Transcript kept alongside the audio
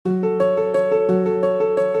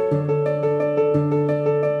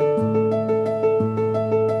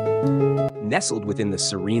Nestled within the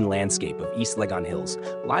serene landscape of East Legon Hills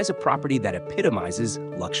lies a property that epitomizes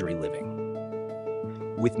luxury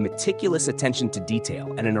living. With meticulous attention to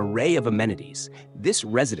detail and an array of amenities, this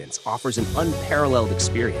residence offers an unparalleled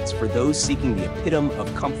experience for those seeking the epitome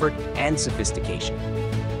of comfort and sophistication.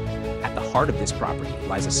 At the heart of this property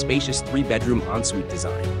lies a spacious 3-bedroom ensuite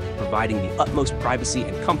design, providing the utmost privacy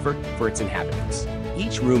and comfort for its inhabitants.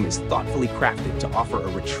 Each room is thoughtfully crafted to offer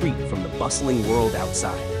a retreat from the bustling world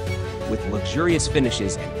outside, with luxurious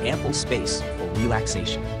finishes and ample space for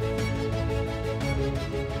relaxation.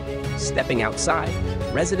 Stepping outside,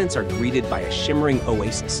 residents are greeted by a shimmering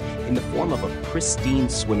oasis in the form of a pristine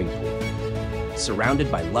swimming pool.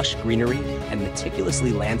 Surrounded by lush greenery and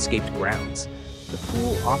meticulously landscaped grounds, the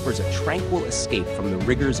pool offers a tranquil escape from the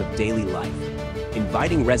rigors of daily life,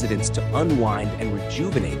 inviting residents to unwind and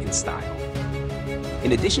rejuvenate in style.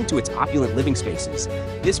 In addition to its opulent living spaces,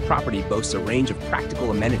 this property boasts a range of practical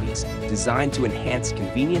amenities designed to enhance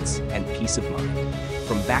convenience and peace of mind.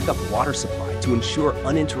 From backup water supply to ensure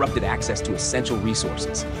uninterrupted access to essential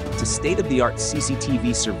resources, to state-of-the-art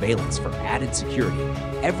CCTV surveillance for added security,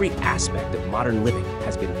 every aspect of modern living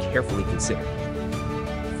has been carefully considered.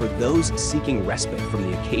 For those seeking respite from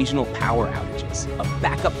the occasional power outages, a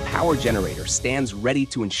backup power generator stands ready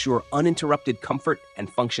to ensure uninterrupted comfort and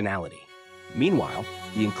functionality. Meanwhile,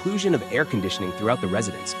 the inclusion of air conditioning throughout the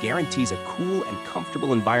residence guarantees a cool and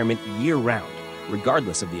comfortable environment year-round,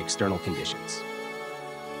 regardless of the external conditions.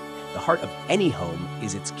 The heart of any home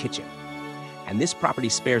is its kitchen, and this property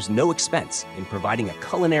spares no expense in providing a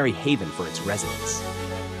culinary haven for its residents.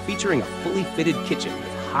 Featuring a fully fitted kitchen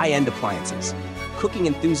with high-end appliances, cooking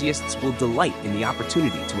enthusiasts will delight in the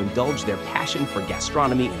opportunity to indulge their passion for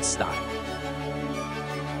gastronomy in style.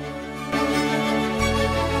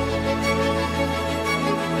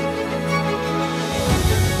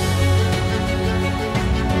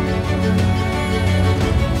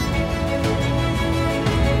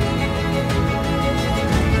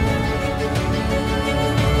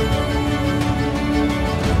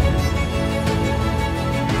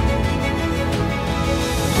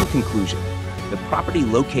 Conclusion, the property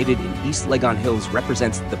located in East Legon Hills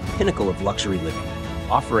represents the pinnacle of luxury living,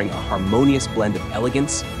 offering a harmonious blend of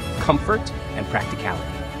elegance, comfort, and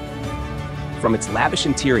practicality. From its lavish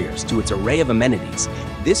interiors to its array of amenities,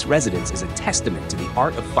 this residence is a testament to the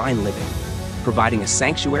art of fine living, providing a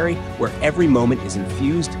sanctuary where every moment is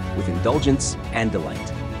infused with indulgence and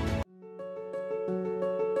delight.